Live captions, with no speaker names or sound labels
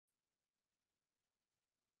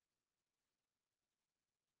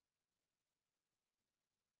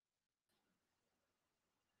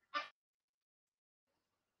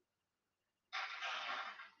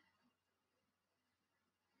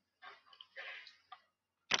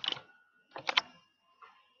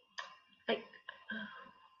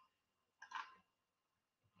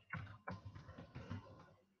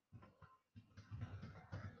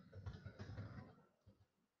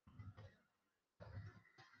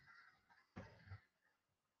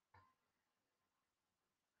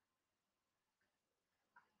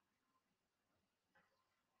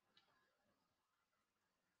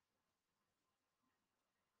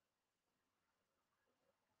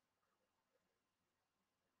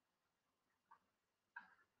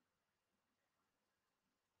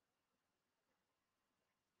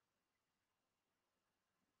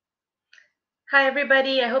Hi,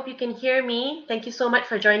 everybody. I hope you can hear me. Thank you so much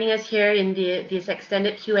for joining us here in this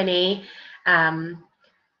extended Q&A. And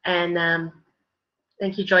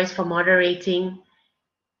thank you, Joyce, for moderating.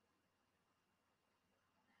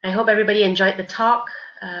 I hope everybody enjoyed the talk.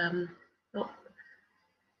 And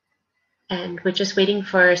we're just waiting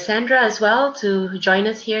for Sandra as well to join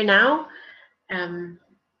us here now. Can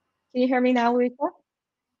you hear me now, Lisa?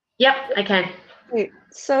 Yep, I can. Great.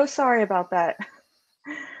 So sorry about that.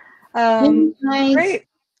 Nice. Great.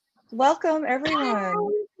 Welcome, everyone.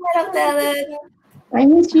 Hi, Dr. Ellen. I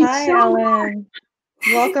miss you Hi, so Ellen.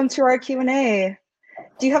 Welcome to our Q&A.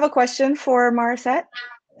 Do you have a question for MareCet?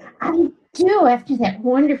 I do. After that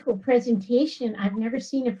wonderful presentation, I've never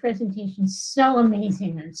seen a presentation so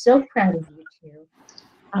amazing. I'm so proud of you two.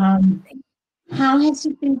 How has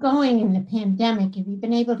it been going in the pandemic? Have you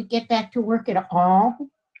been able to get back to work at all?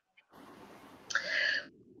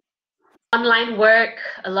 Online work,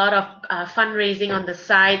 a lot of fundraising on the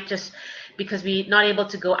side, just because we're not able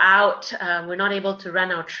to go out. We're not able to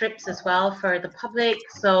run our trips as well for the public.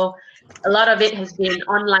 So a lot of it has been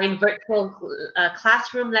online virtual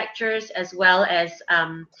classroom lectures, as well as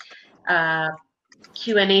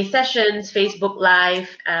Q&A sessions, Facebook Live,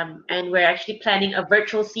 and we're actually planning a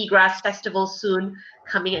virtual seagrass festival soon,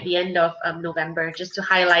 coming at the end of November, just to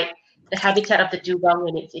highlight the habitat of the dugong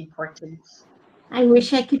and its importance. I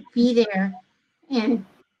wish I could be there. And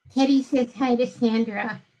Teddy says hi to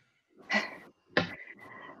Sandra.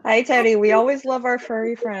 Hi, Teddy. We always love our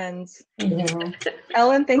furry friends. Yeah.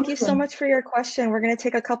 Ellen, thank you so much for your question. We're going to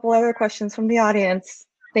take a couple other questions from the audience.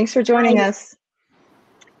 Thanks for joining us.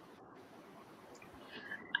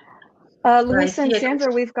 Louisa and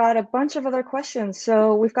Sandra, we've got a bunch of other questions.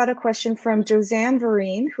 So we've got a question from Josanne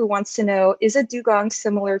Vereen, who wants to know, is a dugong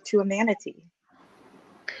similar to a manatee?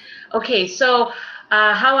 Okay, so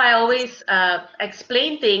how I always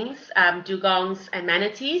explain things, dugongs and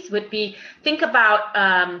manatees, would be, think about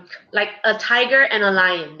like a tiger and a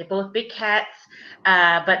lion. They're both big cats,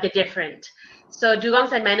 but they're different. So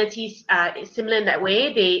dugongs and manatees are similar in that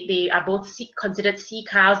way. They are both considered sea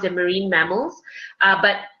cows. They're marine mammals,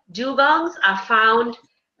 but dugongs are found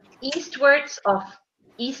eastwards of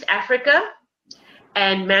East Africa,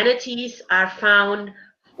 and manatees are found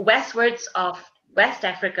westwards of West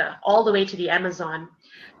Africa, all the way to the Amazon.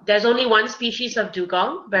 There's only one species of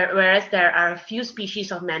dugong, whereas there are a few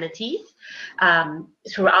species of manatees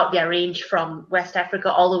throughout their range from West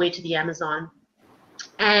Africa all the way to the Amazon.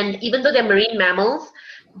 And even though they're marine mammals,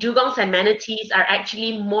 dugongs and manatees are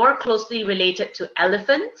actually more closely related to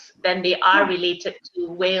elephants than they are related to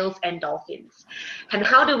whales and dolphins. And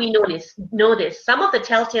how do we know this? Some of the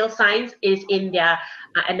telltale signs is in their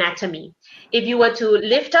anatomy. If you were to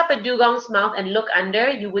lift up a dugong's mouth and look under,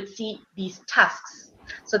 you would see these tusks.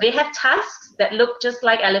 So they have tusks that look just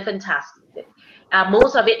like elephant tusks.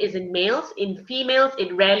 Most of it is in males. In females,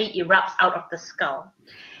 it rarely erupts out of the skull.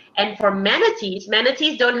 And for manatees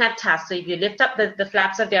don't have tusks. So if you lift up the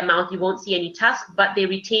flaps of their mouth, you won't see any tusks, but they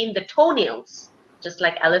retain the toenails, just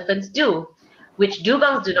like elephants do, which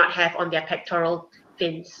dugongs do not have on their pectoral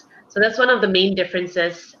fins. So that's one of the main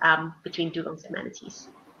differences between dugongs and manatees.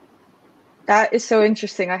 That is so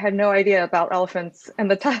interesting. I had no idea about elephants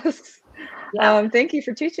and the tusks. Yeah. Thank you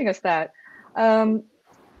for teaching us that.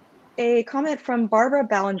 A comment from Barbara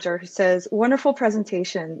Ballinger, who says, wonderful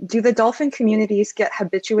presentation. Do the dolphin communities get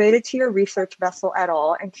habituated to your research vessel at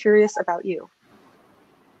all? And curious about you.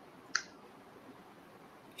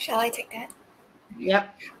 Shall I take that?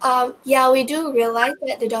 Yep. Yeah, we do realize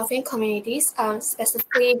that the dolphin communities,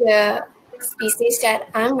 specifically the species that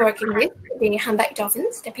I'm working with, the humpback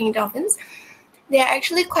dolphins, the pink dolphins, they are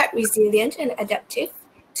actually quite resilient and adaptive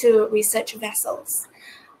to research vessels.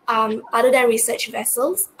 Other than research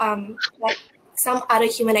vessels, like some other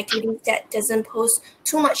human activities that doesn't pose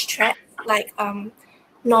too much threat, like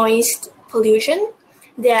noise pollution,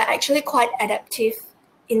 they are actually quite adaptive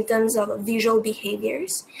in terms of visual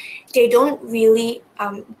behaviors. They don't really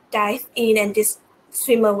dive in and just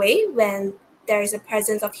swim away when there is a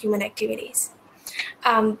presence of human activities.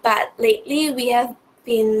 But lately we have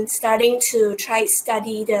been starting to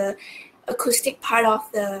study the acoustic part of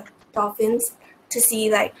the dolphins to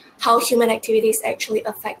see like how human activities actually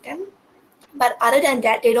affect them. But other than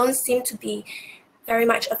that, they don't seem to be very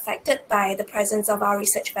much affected by the presence of our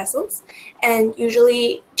research vessels. And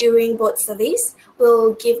usually during boat surveys,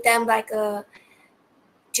 we'll give them like a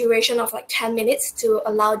duration of like 10 minutes to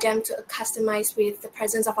allow them to customize with the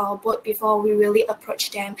presence of our boat before we really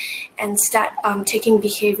approach them and start taking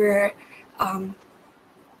behavior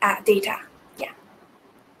data. Yeah.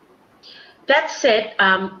 That said,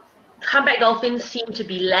 humpback dolphins seem to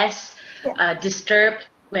be less disturbed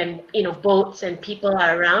when boats and people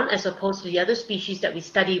are around, as opposed to the other species that we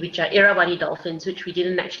study, which are Irrawaddy dolphins, which we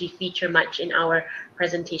didn't actually feature much in our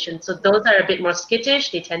presentation. So those are a bit more skittish.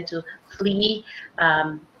 They tend to flee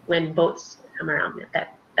when boats come around.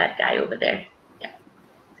 That guy over there. Yeah.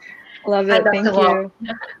 Love Hi, it. Dr. Thank Wall.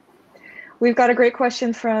 you. We've got a great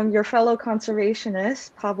question from your fellow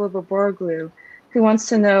conservationist, Pablo Boboroglu, who wants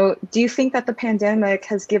to know, do you think that the pandemic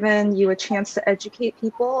has given you a chance to educate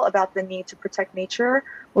people about the need to protect nature,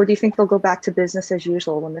 or do you think they'll go back to business as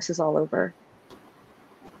usual when this is all over?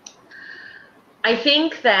 I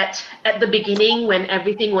think that at the beginning, when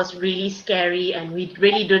everything was really scary and we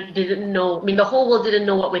really didn't know, I mean, the whole world didn't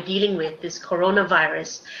know what we're dealing with, this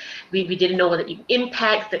coronavirus. We didn't know what the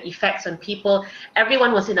impacts, the effects on people.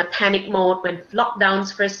 Everyone was in a panic mode when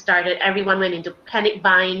lockdowns first started. Everyone went into panic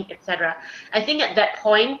buying, etc. I think at that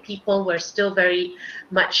point, people were still very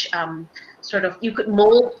much sort of, you could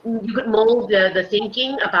mold the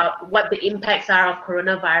thinking about what the impacts are of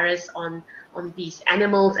coronavirus on these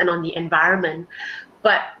animals and on the environment.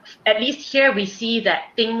 But at least here we see that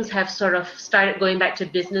things have sort of started going back to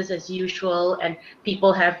business as usual, and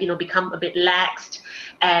people have become a bit laxed.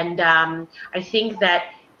 And I think that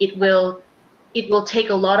it will take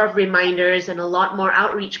a lot of reminders and a lot more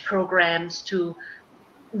outreach programs to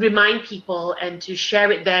remind people and to share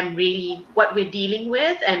with them really what we're dealing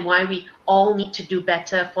with and why we all need to do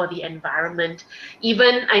better for the environment.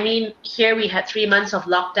 Even, I mean, here we had 3 months of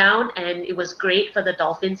lockdown and it was great for the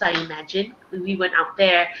dolphins, I imagine. We went out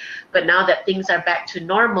there, but now that things are back to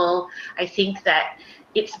normal, I think that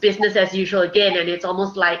it's business as usual again, and it's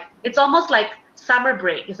almost like summer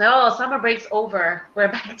break. It's like, oh, summer break's over. We're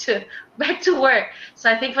back to work. So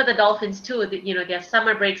I think for the dolphins too, that their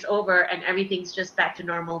summer break's over and everything's just back to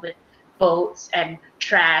normal with boats and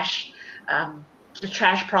trash. The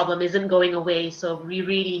trash problem isn't going away, so we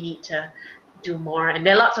really need to do more. And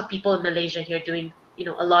there are lots of people in Malaysia here doing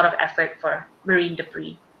a lot of effort for marine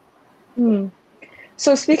debris.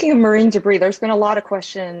 So speaking of marine debris, there's been a lot of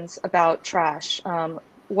questions about trash.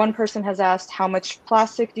 One person has asked, how much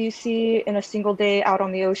plastic do you see in a single day out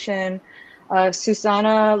on the ocean?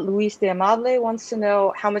 Susana Luis de Amable wants to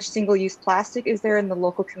know, how much single-use plastic is there in the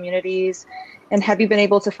local communities? And have you been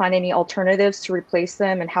able to find any alternatives to replace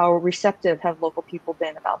them? And how receptive have local people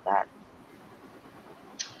been about that?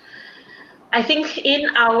 I think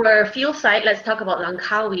in our field site, let's talk about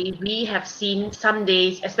Langkawi, we have seen some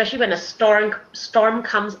days, especially when a storm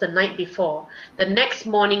comes the night before, the next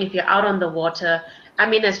morning, if you're out on the water, I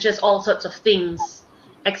mean, it's just all sorts of things,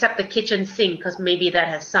 except the kitchen sink, because maybe that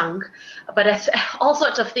has sunk, but it's all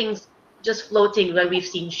sorts of things just floating, where we've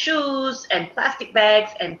seen shoes and plastic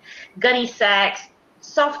bags and gunny sacks,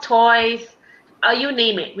 soft toys, you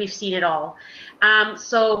name it, we've seen it all.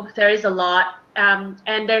 So there is a lot.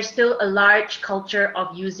 And there's still a large culture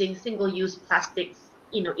of using single-use plastics,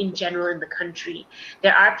 in general in the country.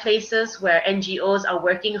 There are places where NGOs are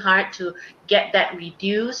working hard to get that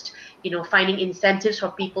reduced, finding incentives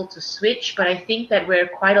for people to switch. But I think that we're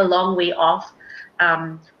quite a long way off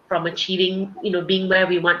from achieving, being where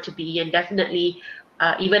we want to be. And definitely,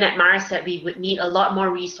 even at MareCet, we would need a lot more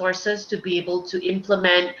resources to be able to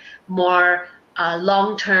implement more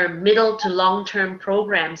long-term, middle to long-term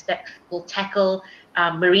programs that will tackle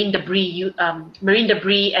marine debris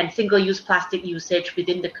and single-use plastic usage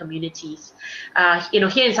within the communities.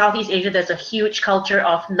 Here in Southeast Asia, there's a huge culture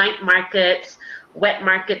of night markets, wet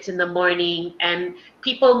markets in the morning, and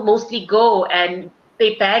people mostly go and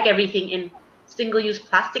they bag everything in single-use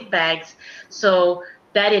plastic bags. So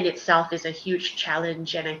that in itself is a huge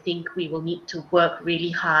challenge, and I think we will need to work really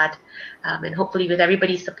hard, and hopefully with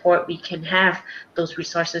everybody's support we can have those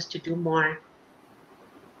resources to do more.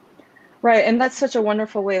 Right, and that's such a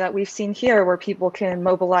wonderful way that we've seen here, where people can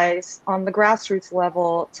mobilize on the grassroots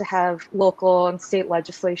level to have local and state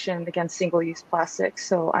legislation against single-use plastics.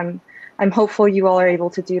 So I'm hopeful you all are able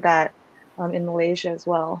to do that in Malaysia as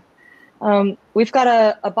well. We've got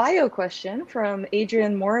a bio question from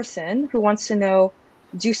Adrian Morrison, who wants to know,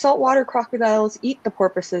 do saltwater crocodiles eat the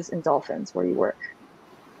porpoises and dolphins where you work?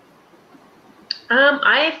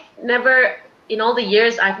 I've never, in all the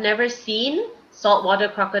years, I've never seen saltwater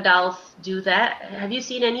crocodiles do that. Have you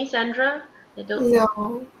seen any, Sandra?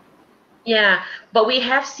 No. Yeah, but we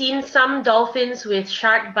have seen some dolphins with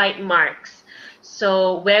shark bite marks.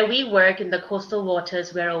 So where we work in the coastal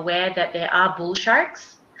waters, we're aware that there are bull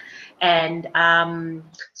sharks. And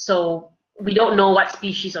so we don't know what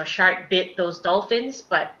species or shark bit those dolphins,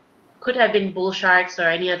 but could have been bull sharks or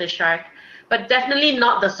any other shark, but definitely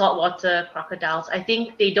not the saltwater crocodiles. I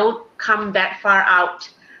think they don't come that far out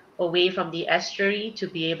away from the estuary to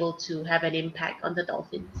be able to have an impact on the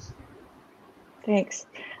dolphins. Thanks.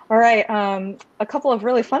 All right, a couple of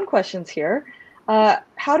really fun questions here.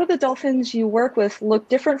 How do the dolphins you work with look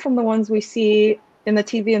different from the ones we see in the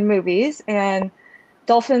TV and movies? And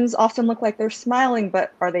dolphins often look like they're smiling,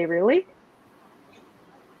 but are they really?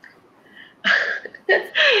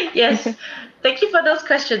 Yes, thank you for those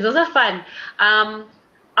questions. Those are fun.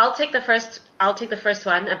 I'll take the first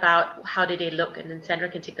one about how did they look, and then Sandra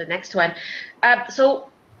can take the next one. So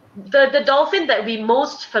the dolphin that we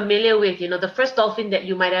most familiar with, the first dolphin that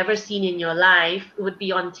you might ever seen in your life would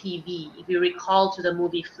be on TV. If you recall to the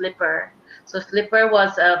movie Flipper. So Flipper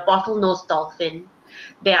was a bottlenose dolphin.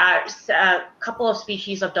 There are a couple of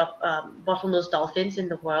species of bottlenose dolphins in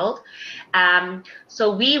the world.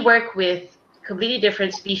 So we work with completely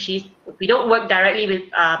different species. We don't work directly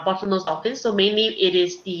with bottlenose dolphins. So mainly it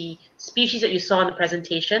is the species that you saw in the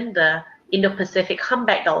presentation, the Indo-Pacific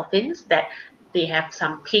humpback dolphins, that they have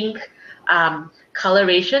some pink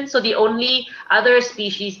coloration. So the only other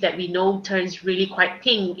species that we know turns really quite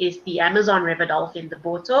pink is the Amazon River dolphin, the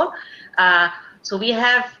Boto. So we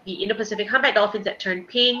have the Indo-Pacific humpback dolphins that turn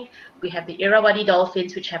pink. We have the Irrawaddy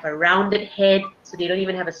dolphins, which have a rounded head. So they don't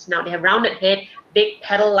even have a snout. They have rounded head, big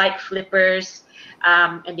petal-like flippers,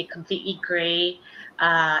 and they're completely gray.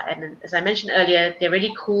 And as I mentioned earlier, they're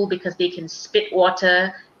really cool because they can spit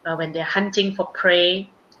water when they're hunting for prey.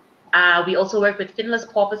 We also work with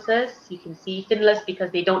finless porpoises. You can see finless because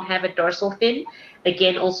they don't have a dorsal fin.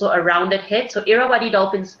 Again, also a rounded head. So Irrawaddy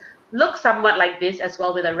dolphins look somewhat like this as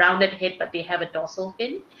well, with a rounded head, but they have a dorsal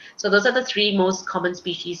fin. So those are the three most common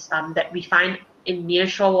species that we find in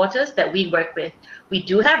nearshore waters that we work with. We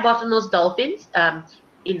do have bottlenose dolphins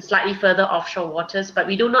in slightly further offshore waters, but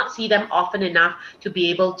we do not see them often enough to be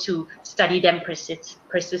able to study them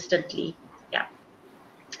persistently. Yeah.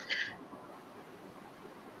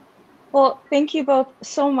 Well, thank you both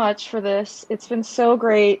so much for this. It's been so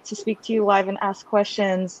great to speak to you live and ask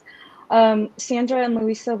questions. Sandra and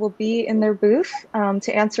Louisa will be in their booth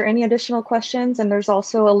to answer any additional questions, and there's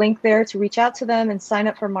also a link there to reach out to them and sign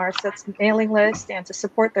up for MareCet's mailing list and to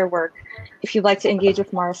support their work if you'd like to engage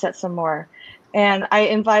with MareCet some more. And I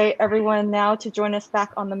invite everyone now to join us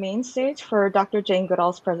back on the main stage for Dr. Jane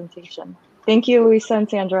Goodall's presentation. Thank you, Louisa and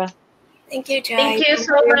Sandra. Thank you, Jai. Thank you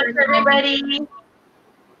so much, everybody.